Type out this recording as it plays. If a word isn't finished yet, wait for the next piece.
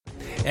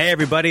Hey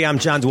everybody, I'm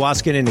John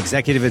Dwoskin, an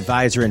executive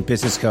advisor and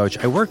business coach.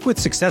 I work with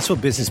successful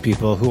business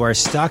people who are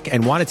stuck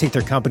and want to take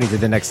their company to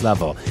the next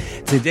level.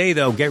 Today,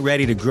 though, get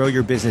ready to grow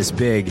your business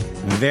big,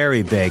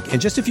 very big. In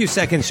just a few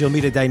seconds, you'll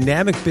meet a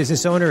dynamic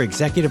business owner,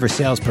 executive, or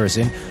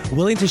salesperson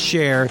willing to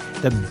share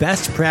the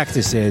best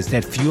practices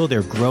that fuel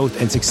their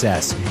growth and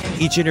success.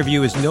 Each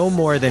interview is no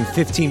more than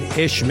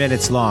 15-ish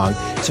minutes long,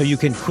 so you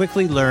can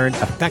quickly learn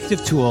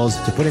effective tools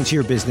to put into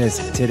your business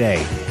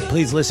today.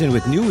 Please listen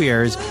with new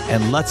ears,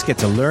 and let's get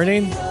to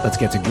learning. Let's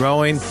get to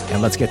growing,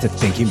 and let's get to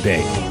thinking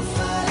big.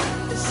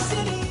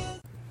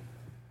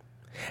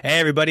 Hey,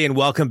 everybody, and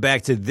welcome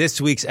back to this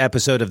week's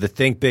episode of the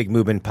Think Big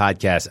Movement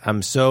podcast.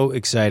 I'm so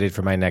excited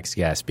for my next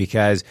guest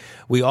because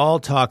we all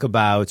talk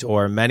about,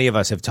 or many of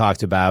us have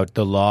talked about,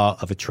 the law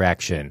of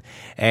attraction.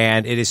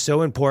 And it is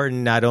so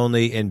important not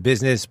only in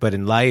business, but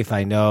in life.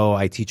 I know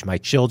I teach my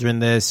children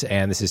this,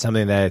 and this is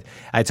something that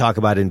I talk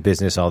about in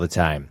business all the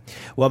time.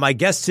 Well, my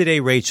guest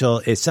today,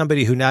 Rachel, is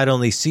somebody who not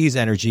only sees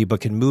energy,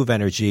 but can move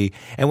energy.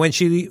 And when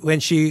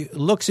she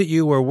looks at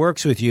you or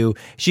works with you,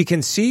 she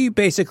can see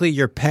basically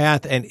your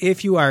path and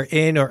if you are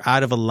in or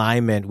out of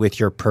alignment with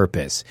your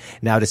purpose.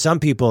 Now, to some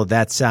people,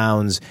 that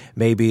sounds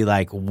maybe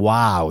like,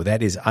 wow,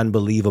 that is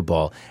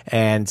unbelievable.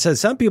 And to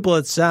some people,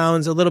 it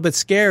sounds a little bit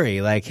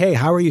scary, like, hey,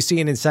 how are you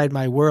seeing inside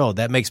my world?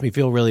 That makes me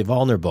feel really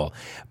vulnerable.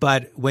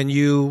 But when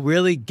you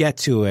really get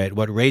to it,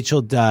 what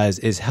Rachel does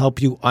is help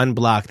you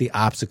unblock the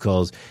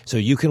obstacles so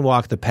you can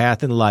walk the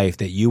path in life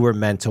that you were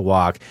meant to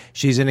walk.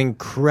 She's an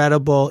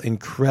incredible,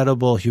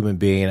 incredible human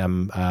being.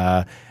 I'm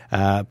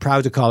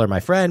proud to call her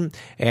my friend,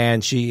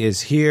 and she is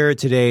here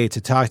today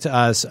to talk to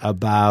us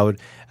about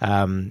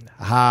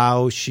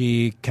how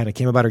she kind of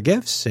came about her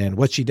gifts and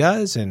what she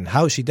does and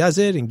how she does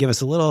it, and give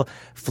us a little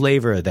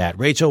flavor of that.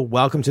 Rachel,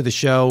 welcome to the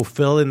show.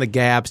 Fill in the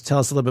gaps. Tell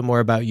us a little bit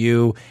more about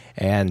you,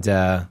 and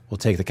we'll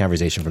take the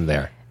conversation from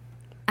there.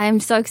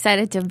 I'm so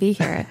excited to be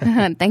here.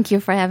 Thank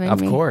you for having me.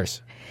 Of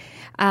course.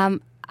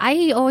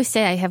 I always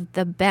say I have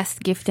the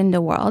best gift in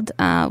the world.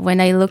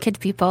 When I look at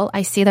people,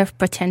 I see their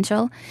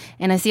potential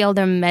and I see all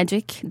their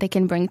magic they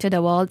can bring to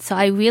the world. So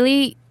I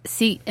really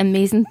see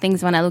amazing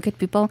things when I look at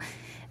people,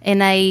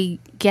 and I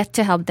get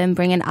to help them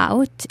bring it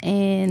out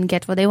and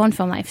get what they want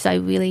from life. So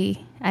I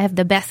have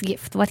the best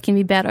gift. What can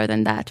be better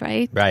than that,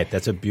 right? Right.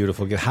 That's a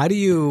beautiful gift. How do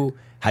you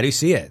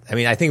see it? I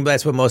mean, I think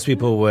that's what most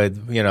people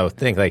would,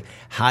 think. Like,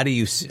 what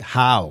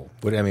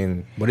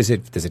is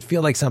it? Does it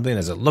feel like something?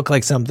 Does it look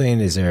like something?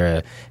 Is there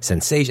a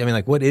sensation? I mean,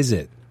 like, what is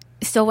it?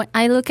 So when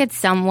I look at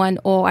someone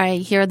or I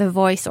hear the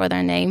voice or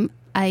their name,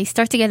 I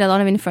start to get a lot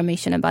of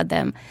information about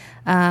them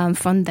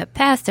from the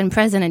past and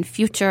present and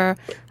future.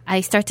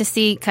 I start to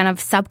see kind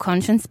of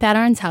subconscious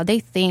patterns, how they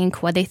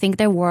think, what they think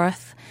they're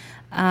worth,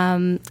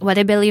 what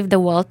I believe the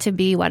world to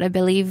be, what I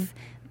believe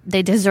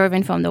they deserve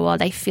in from the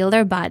world. I feel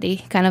their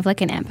body, kind of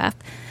like an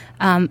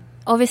empath.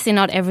 Obviously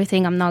not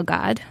everything, I'm not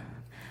God.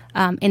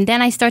 And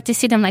then I start to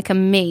see them like a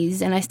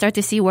maze, and I start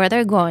to see where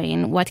they're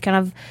going, what kind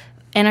of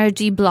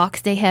energy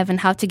blocks they have, and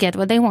how to get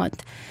what they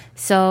want.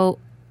 So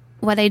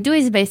what I do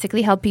is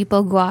basically help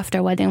people go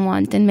after what they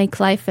want and make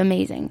life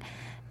amazing.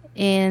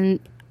 And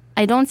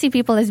I don't see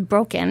people as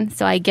broken,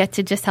 so I get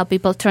to just help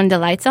people turn the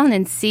lights on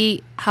and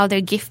see how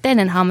they're gifted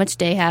and how much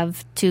they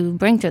have to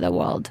bring to the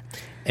world.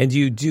 And do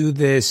you do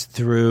this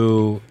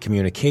through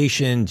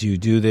communication? Do you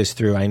do this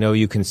through, I know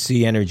you can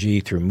see energy,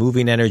 through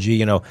moving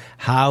energy.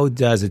 How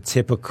does a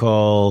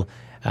typical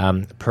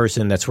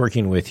person that's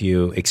working with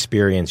you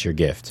experience your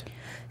gift?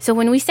 So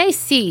when we say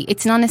see,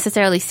 it's not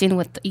necessarily seen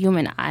with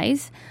human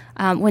eyes.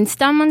 When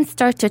someone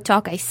starts to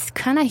talk, I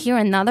kind of hear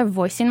another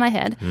voice in my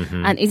head.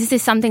 Mm-hmm. And this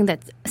is something that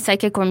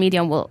psychic or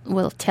medium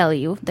will tell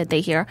you that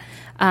they hear.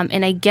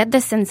 And I get the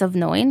sense of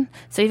knowing.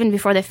 So even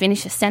before they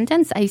finish a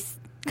sentence, I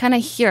kind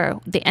of hear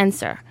the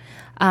answer.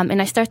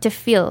 And I start to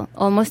feel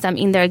almost I'm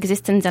in their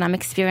existence and I'm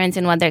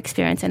experiencing what they're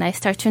experiencing. And I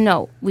start to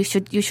know, you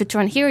should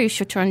turn here, you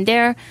should turn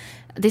there.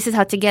 This is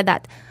how to get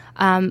that.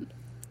 But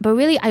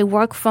really, I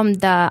work from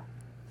the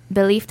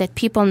belief that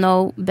people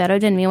know better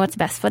than me what's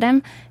best for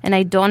them, and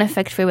I don't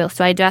affect free will.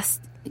 So I just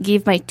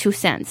give my 2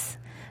 cents,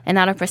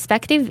 another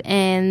perspective,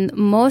 and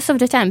most of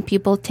the time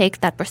people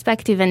take that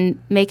perspective and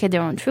make it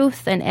their own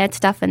truth and add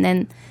stuff, and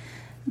then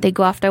they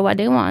go after what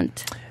they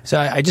want. So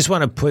I just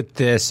want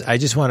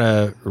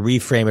to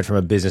reframe it from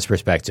a business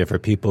perspective for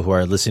people who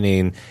are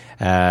listening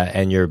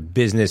and you're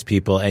business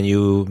people and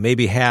you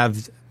maybe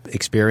have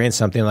experienced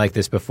something like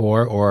this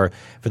before, or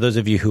for those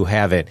of you who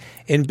haven't.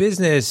 In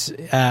business,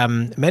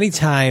 many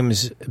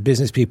times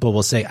business people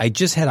will say, I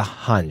just had a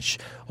hunch,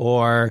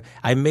 or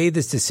I made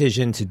this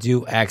decision to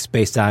do X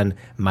based on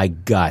my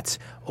gut,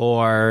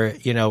 or,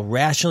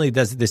 rationally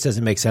this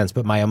doesn't make sense,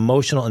 but my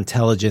emotional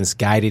intelligence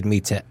guided me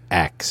to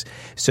X.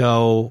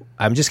 So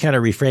I'm just kind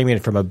of reframing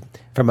it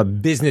from a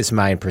business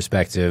mind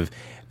perspective,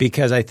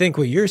 because I think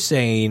what you're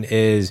saying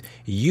is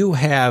you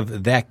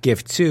have that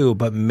gift too,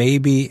 but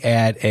maybe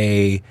at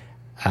a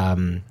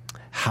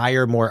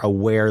higher, more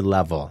aware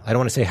level. I don't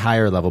want to say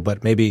higher level,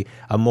 but maybe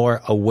a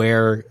more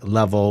aware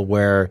level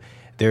where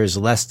there's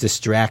less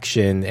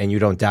distraction and you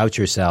don't doubt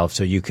yourself.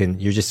 So you're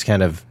just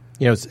kind of,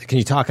 Can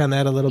you talk on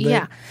that a little bit?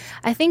 Yeah.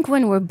 I think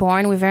when we're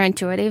born, we're very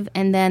intuitive,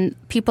 and then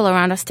people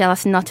around us tell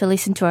us not to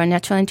listen to our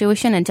natural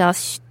intuition and tell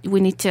us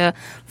we need to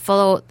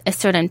follow a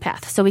certain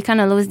path. So we kind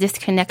of lose this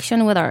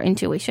connection with our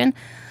intuition.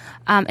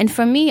 And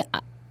for me,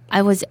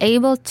 I was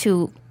able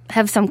to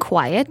have some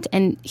quiet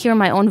and hear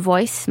my own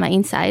voice, my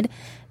inside.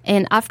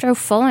 And after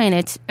following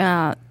it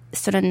a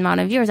certain amount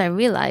of years, I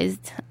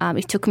realized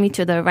it took me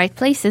to the right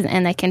places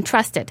and I can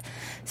trust it.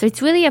 So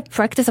it's really a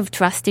practice of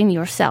trusting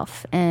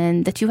yourself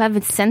and that you have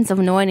a sense of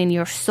knowing in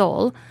your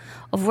soul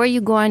of where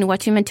you're going,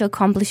 what you're meant to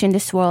accomplish in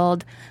this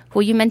world,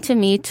 who you're meant to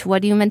meet,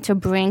 what you're meant to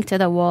bring to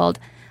the world.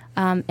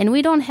 And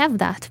we don't have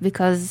that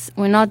because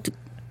we're not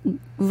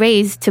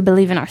raised to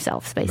believe in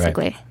ourselves,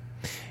 basically.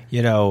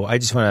 Right. I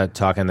just want to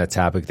talk on the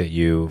topic that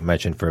you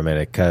mentioned for a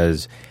minute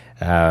because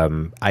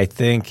I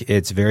think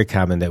it's very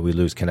common that we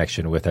lose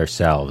connection with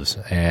ourselves.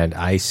 And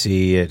I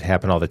see it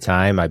happen all the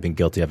time. I've been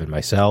guilty of it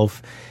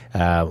myself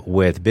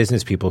with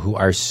business people who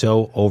are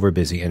so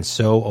overbusy and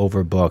so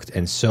overbooked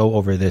and so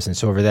over this and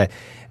so over that.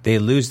 They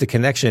lose the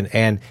connection.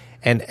 And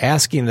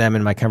asking them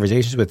in my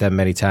conversations with them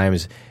many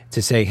times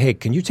to say, hey,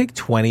 can you take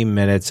 20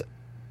 minutes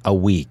a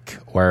week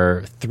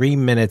or 3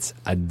 minutes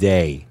a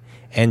day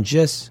and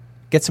just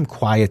get some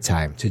quiet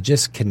time to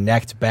just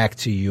connect back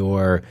to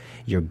your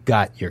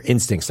gut, your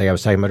instincts, like I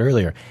was talking about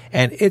earlier.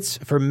 And it's,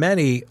 for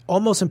many,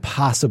 almost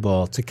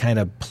impossible to kind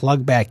of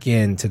plug back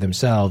into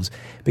themselves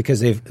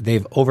because they've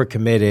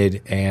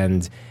overcommitted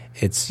and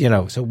it's,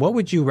 so what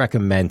would you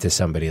recommend to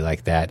somebody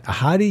like that?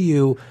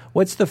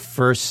 What's the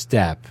first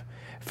step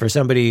for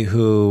somebody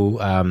who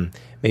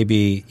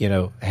maybe,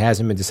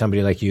 hasn't been to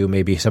somebody like you,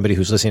 maybe somebody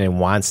who's listening and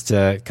wants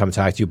to come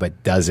talk to you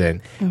but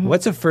doesn't? Mm-hmm.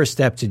 What's the first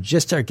step to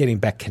just start getting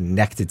back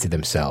connected to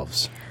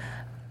themselves?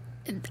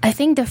 I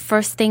think the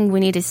first thing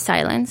we need is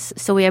silence,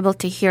 so we're able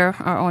to hear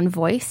our own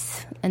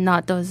voice and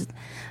not those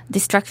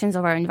distractions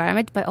of our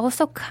environment, but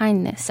also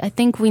kindness. I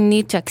think we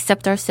need to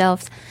accept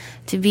ourselves,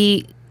 to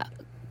be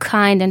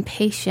kind and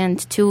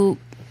patient, to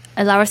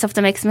allow ourselves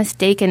to make a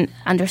mistake and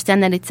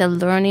understand that it's a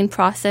learning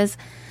process,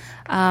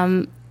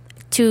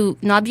 to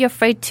not be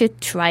afraid to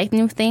try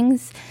new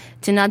things,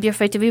 to not be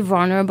afraid to be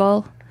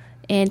vulnerable,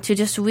 and to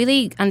just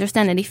really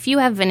understand that if you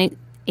have an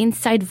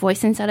inside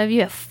voice inside of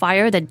you, a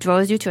fire that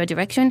draws you to a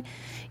direction,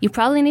 you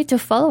probably need to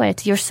follow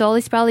it. Your soul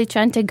is probably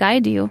trying to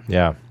guide you.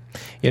 Yeah.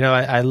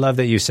 I love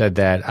that you said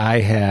that. I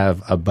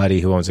have a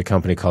buddy who owns a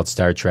company called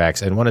Star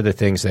Treks, and one of the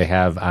things they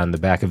have on the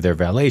back of their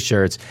valet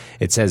shirts,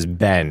 it says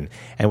Ben.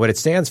 And what it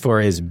stands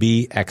for is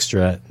be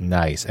extra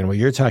nice. And what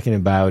you're talking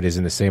about is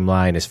in the same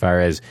line as far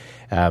as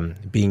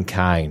being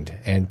kind.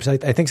 And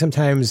I think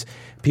sometimes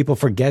people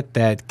forget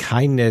that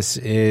kindness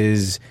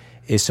is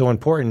so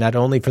important, not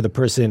only for the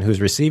person who's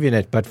receiving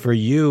it, but for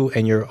you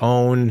and your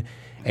own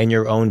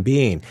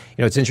being.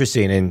 It's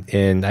interesting.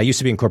 And I used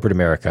to be in corporate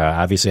America.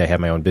 Obviously, I have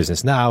my own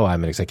business now.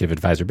 I'm an executive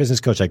advisor, business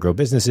coach. I grow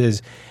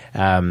businesses.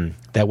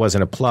 That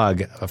wasn't a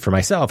plug for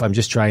myself. I'm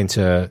just trying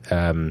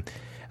to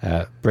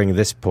bring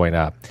this point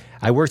up.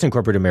 I worked in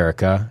corporate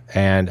America,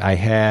 and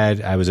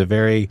I was a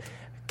very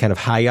kind of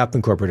high up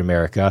in corporate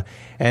America,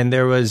 and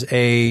there was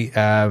a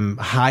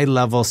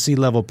high-level,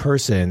 C-level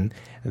person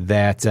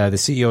that the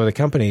CEO of the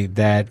company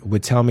that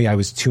would tell me I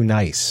was too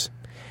nice.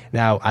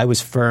 Now, I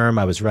was firm.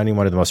 I was running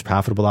one of the most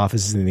profitable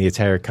offices in the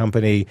entire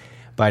company,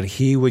 but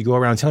he would go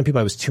around telling people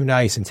I was too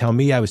nice and tell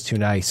me I was too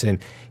nice, and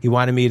he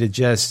wanted me to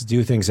just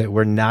do things that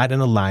were not in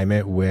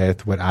alignment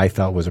with what I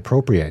felt was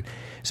appropriate.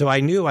 So I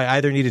knew I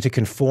either needed to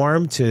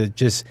conform to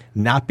just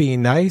not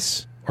being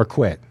nice or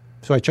quit.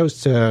 So I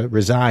chose to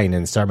resign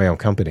and start my own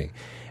company.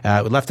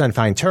 Left on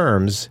fine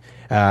terms,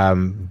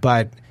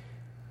 but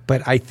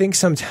I think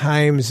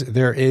sometimes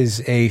there is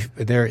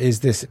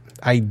this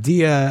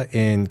idea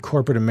in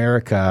corporate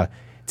America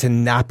to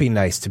not be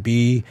nice, to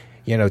be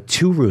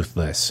too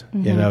ruthless.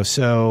 Mm-hmm.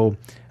 So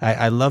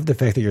I love the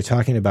fact that you're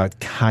talking about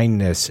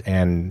kindness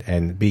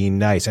and being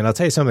nice. And I'll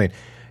tell you something.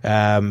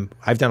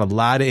 I've done a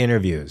lot of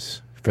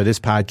interviews for this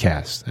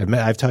podcast.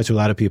 I've talked to a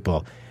lot of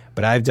people,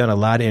 but I've done a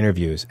lot of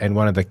interviews, and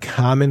one of the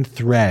common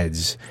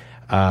threads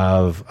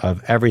of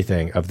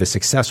everything, of the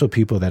successful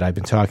people that I've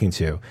been talking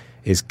to,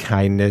 is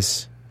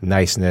kindness,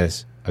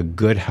 niceness, a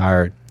good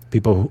heart,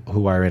 people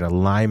who are in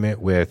alignment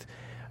with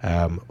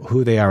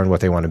who they are and what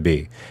they want to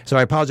be. So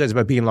I apologize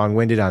about being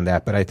long-winded on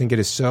that, but I think it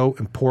is so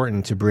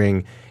important to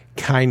bring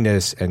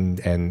kindness and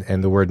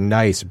the word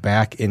nice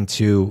back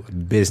into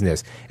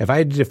business. If I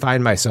had to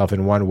define myself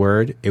in one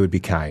word, it would be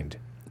kind,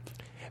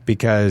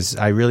 because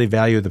I really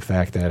value the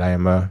fact that I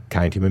am a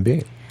kind human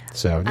being.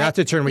 So not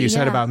to turn what you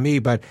said about me,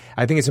 but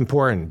I think it's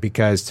important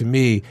because to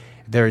me,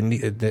 there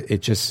needs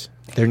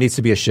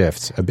to be a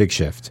shift, a big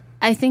shift.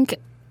 I think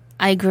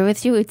I agree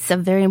with you. It's a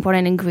very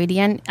important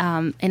ingredient.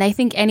 And I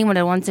think anyone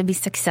that wants to be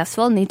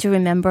successful needs to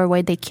remember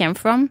where they came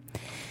from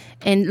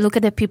and look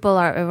at the people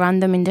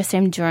around them in the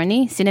same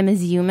journey, see them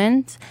as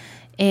humans,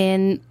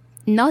 and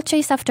not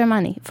chase after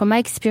money. From my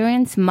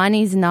experience,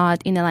 money is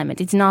not in alignment.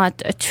 It's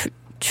not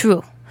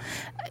true.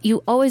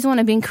 you always want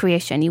to be in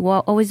creation. You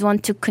always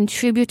want to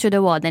contribute to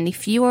the world. And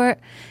if you are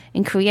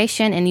in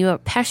creation and you are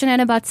passionate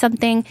about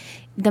something,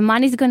 the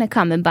money is going to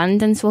come.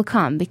 Abundance will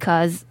come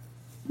because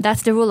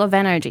that's the rule of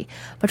energy.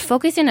 But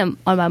focusing on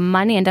about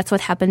money, and that's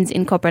what happens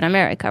in corporate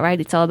America, right?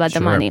 It's all about the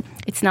money.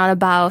 It's not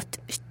about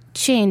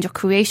change or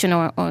creation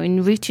or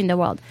enriching the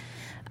world.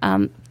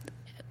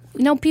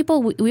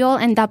 People, we all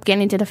end up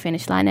getting to the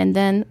finish line and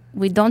then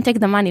we don't take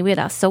the money with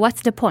us. So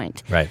what's the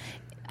point? Right.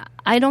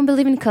 I don't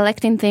believe in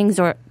collecting things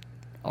or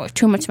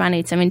too much money.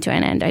 It's a means to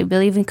an end. I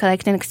believe in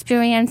collecting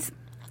experience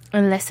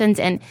and lessons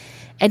and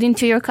adding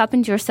to your cup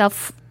and to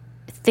yourself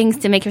things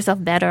to make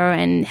yourself better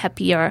and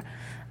happier.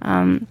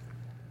 And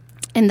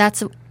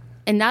that's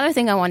another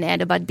thing I want to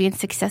add about being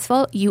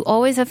successful. You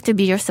always have to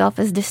be yourself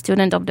as the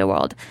student of the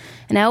world.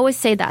 And I always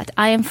say that.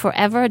 I am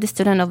forever the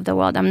student of the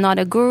world. I'm not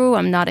a guru.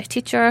 I'm not a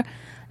teacher.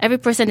 Every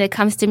person that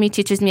comes to me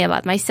teaches me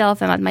about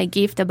myself, about my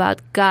gift,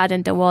 about God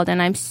and the world. And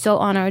I'm so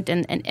honored.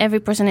 And every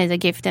person has a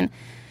gift. And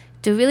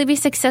to really be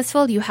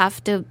successful, you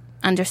have to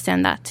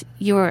understand that.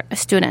 You're a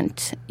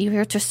student. You're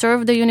here to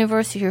serve the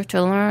universe. You're here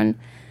to learn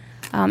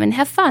and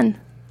have fun.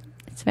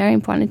 It's very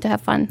important to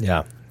have fun.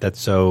 Yeah, that's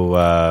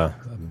so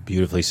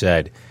beautifully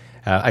said.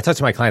 I talk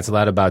to my clients a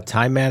lot about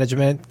time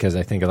management because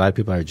I think a lot of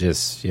people are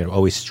just,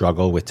 always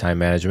struggle with time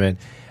management.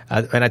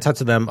 And I talk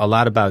to them a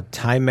lot about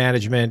time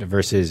management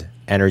versus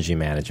energy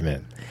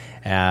management.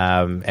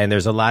 And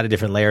there's a lot of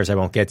different layers. I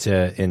won't get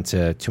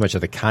into too much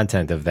of the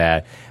content of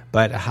that.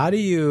 But how do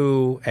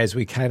you, as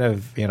we kind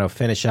of,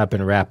 finish up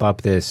and wrap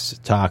up this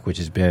talk, which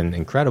has been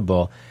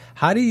incredible,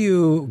 how do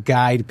you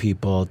guide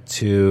people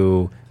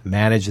to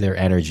manage their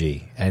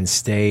energy and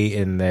stay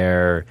in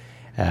their,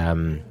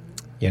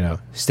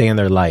 stay in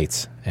their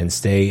lights and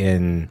stay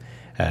in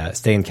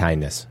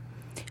kindness?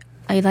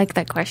 I like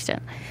that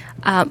question.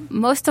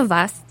 Most of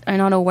us are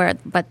not aware,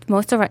 but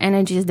most of our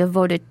energy is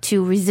devoted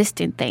to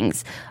resisting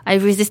things. I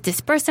resist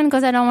this person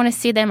because I don't want to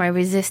see them. I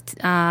resist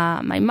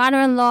my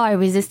mother-in-law. I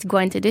resist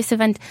going to this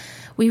event.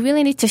 We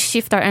really need to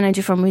shift our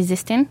energy from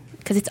resisting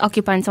because it's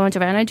occupying so much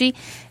of our energy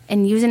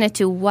and using it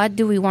to what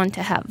do we want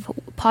to have?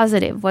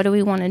 Positive. What do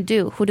we want to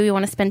do? Who do we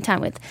want to spend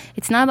time with?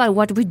 It's not about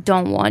what we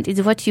don't want.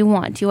 It's what you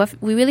want.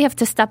 We really have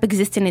to stop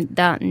existing in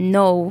the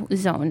no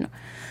zone.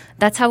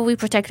 That's how we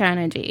protect our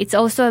energy. It's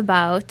also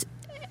about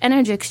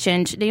energy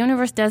exchange. The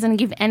universe doesn't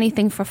give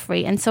anything for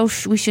free, and so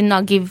we should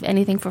not give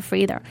anything for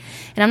free either.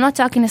 And I'm not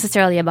talking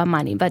necessarily about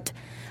money, but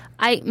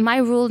my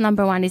rule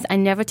number one is I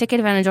never take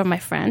advantage of my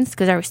friends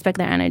because I respect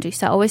their energy.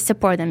 So I always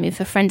support them.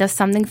 If a friend does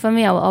something for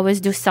me, I will always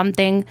do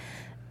something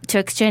to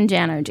exchange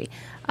energy.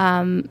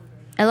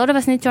 A lot of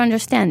us need to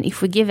understand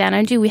if we give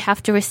energy, we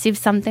have to receive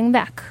something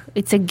back.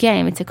 It's a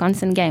game. It's a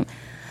constant game.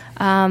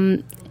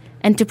 And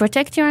to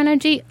protect your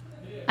energy,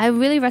 I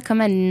really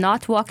recommend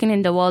not walking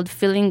in the world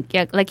feeling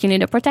like you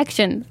need a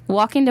protection.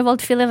 Walk in the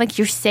world feeling like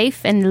you're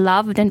safe and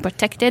loved and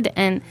protected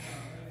and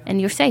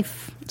you're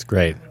safe. It's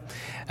great.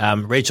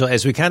 Rachel,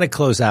 as we kind of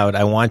close out,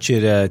 I want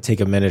you to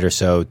take a minute or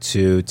so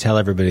to tell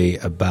everybody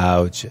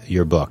about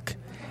your book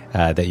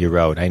that you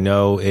wrote. I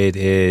know it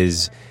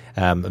is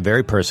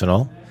very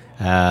personal,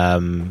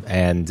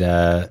 and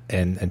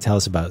tell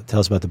us about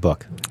the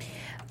book.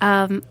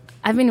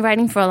 I've been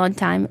writing for a long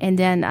time, and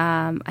then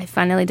I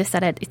finally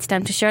decided it's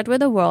time to share it with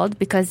the world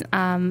because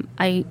I'm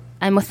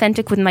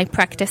authentic with my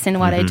practice and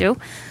what I do.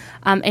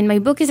 And my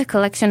book is a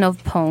collection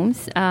of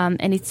poems,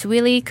 and it's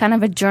really kind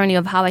of a journey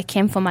of how I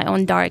came from my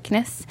own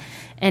darkness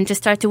and to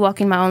start to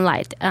walk in my own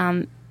light.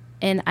 And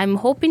I'm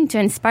hoping to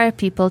inspire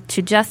people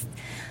to just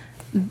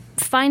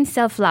find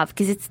self-love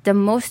because it's the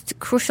most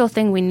crucial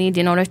thing we need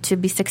in order to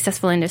be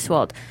successful in this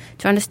world.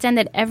 To understand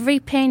that every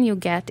pain you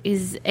get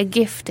is a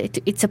gift.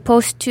 It's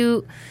supposed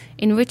to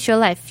enrich your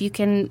life.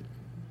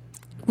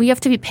 We have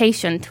to be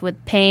patient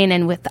with pain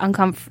and with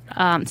things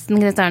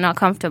that are not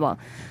comfortable.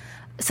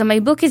 So my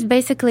book is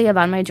basically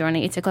about my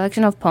journey. It's a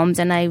collection of poems,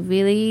 and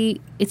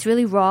it's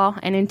really raw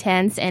and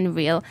intense and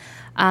real.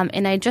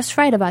 And I just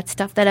write about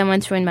stuff that I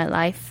went through in my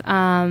life.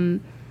 And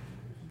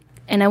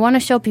I want to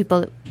show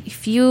people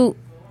if you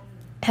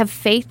have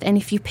faith and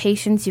if you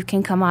patience, you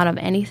can come out of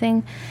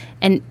anything.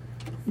 And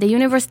the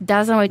universe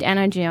doesn't wait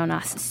energy on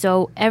us.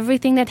 So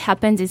everything that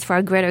happens is for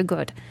our greater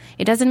good.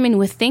 It doesn't mean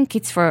we think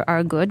it's for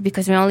our good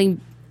because we're only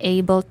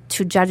able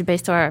to judge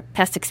based on our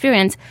past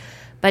experience.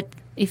 But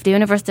if the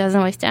universe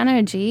doesn't waste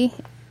energy,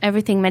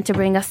 everything meant to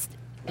bring us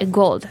a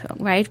gold,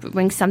 right?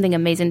 Bring something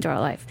amazing to our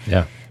life.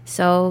 Yeah.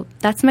 So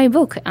that's my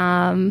book.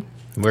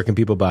 Where can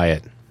people buy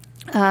it?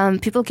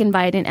 People can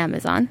buy it in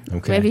Amazon.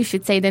 Okay. Maybe you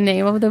should say the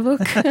name of the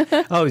book.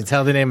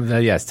 Tell the name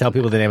of yes. Tell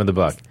people the name of the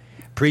book.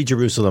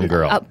 Pre-Jerusalem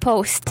Girl.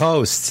 Post.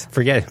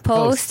 Forget it.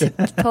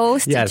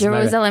 Post. Yes,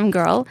 Jerusalem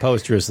Girl.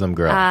 Post Jerusalem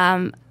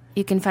Girl.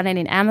 You can find it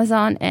in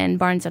Amazon and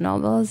Barnes and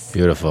Nobles.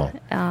 Beautiful.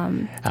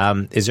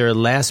 Is there a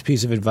last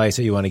piece of advice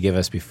that you want to give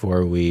us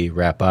before we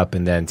wrap up,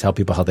 and then tell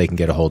people how they can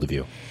get a hold of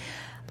you?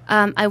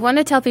 I want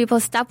to tell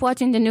people stop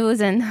watching the news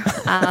and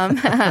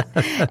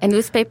and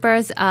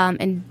newspapers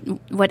and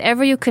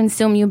whatever you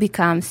consume, you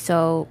become.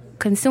 So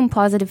consume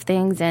positive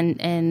things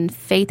and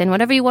faith and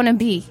whatever you want to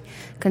be.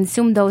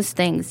 Consume those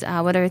things,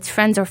 whether it's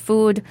friends or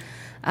food.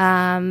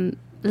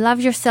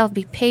 Love yourself.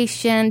 Be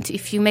patient.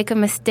 If you make a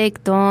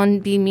mistake, don't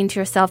be mean to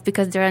yourself,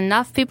 because there are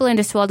enough people in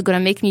this world going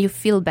to make you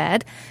feel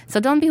bad. So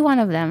don't be one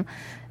of them.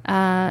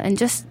 And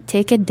just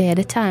take it day at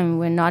a time.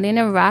 We're not in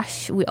a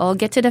rush. We all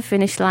get to the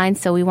finish line,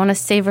 so we want to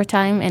savor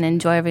time and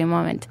enjoy every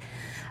moment.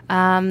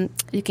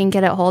 You can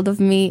get a hold of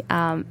me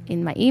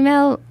in my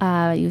email,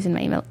 using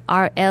my email,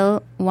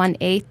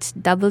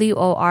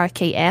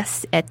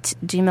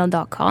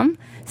 rl18works@gmail.com.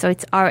 So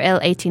it's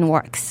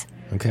rl18works.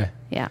 Okay.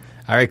 Yeah.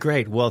 All right,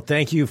 great. Well,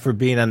 thank you for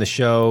being on the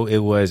show. It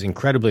was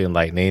incredibly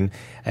enlightening,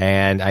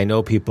 and I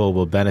know people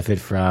will benefit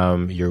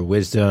from your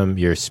wisdom,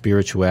 your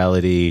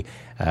spirituality,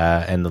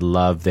 and the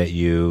love that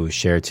you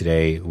shared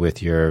today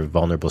with your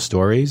vulnerable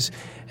stories.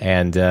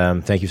 And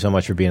thank you so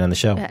much for being on the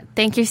show.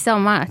 Thank you so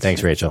much.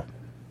 Thanks, Rachel.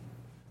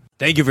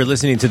 Thank you for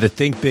listening to the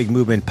Think Big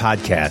Movement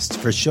podcast.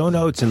 For show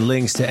notes and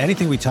links to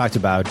anything we talked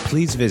about,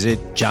 please visit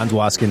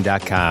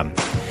johndwoskin.com.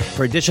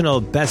 For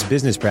additional best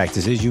business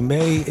practices, you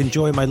may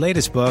enjoy my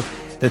latest book,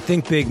 The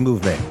Think Big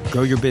Movement.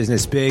 Grow your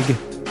business big,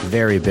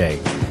 very big.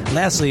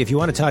 Lastly, if you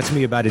want to talk to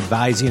me about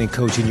advising and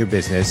coaching your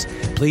business,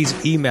 please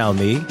email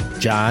me,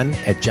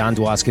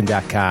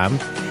 john@johndwoskin.com.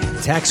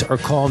 Text or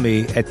call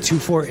me at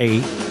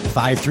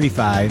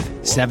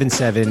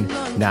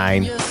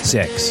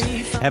 248-535-7796.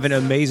 Have an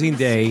amazing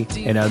day,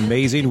 an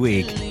amazing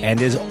week,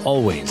 and as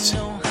always,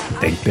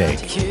 think big.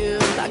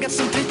 I got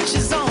some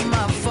pictures on